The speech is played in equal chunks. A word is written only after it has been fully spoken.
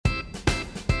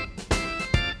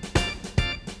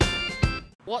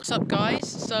What's up, guys?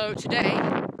 So today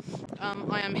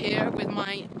I am here with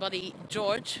my buddy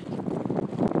George.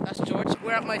 That's George.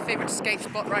 We're at my favourite skate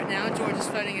spot right now. George is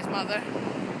phoning his mother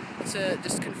to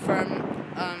just confirm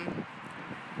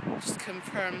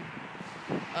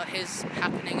his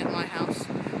happening at my house.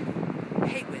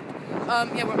 Hate wind.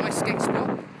 Yeah, we're at my skate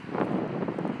spot.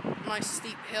 Nice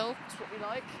steep hill, that's what we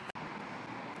like.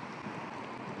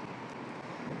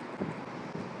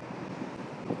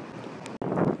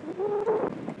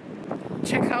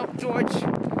 Check out George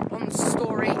on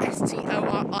Storie,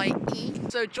 S-T-O-R-I-E.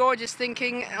 So George is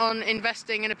thinking on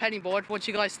investing in a penny board. What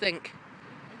do you guys think?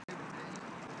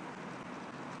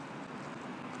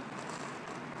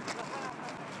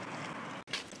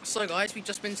 So guys, we've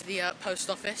just been to the post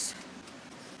office.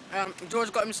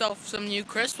 George got himself some new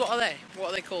crisps. What are they? What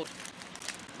are they called?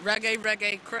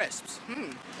 Reggae crisps.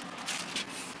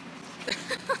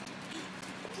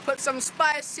 Put some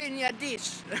spice in your dish.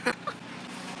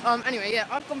 Anyway, yeah,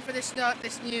 I've gone for this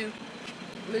new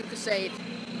Lucasade,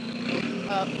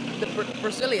 the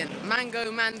Brazilian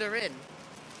Mango Mandarin.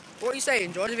 What are you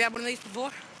saying, George? Have you had one of these before?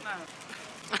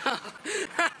 No.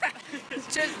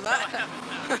 Cheers for that.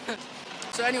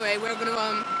 So anyway, we're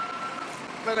gonna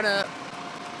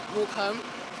walk home,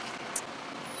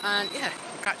 and yeah,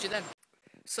 catch you then.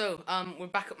 So we're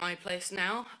back at my place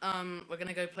now. We're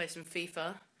gonna go play some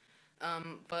FIFA.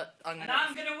 But I'm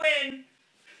gonna win.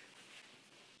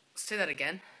 Say that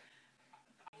again.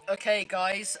 Okay,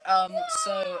 guys.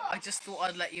 So I just thought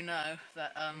I'd let you know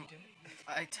that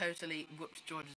I totally whooped George's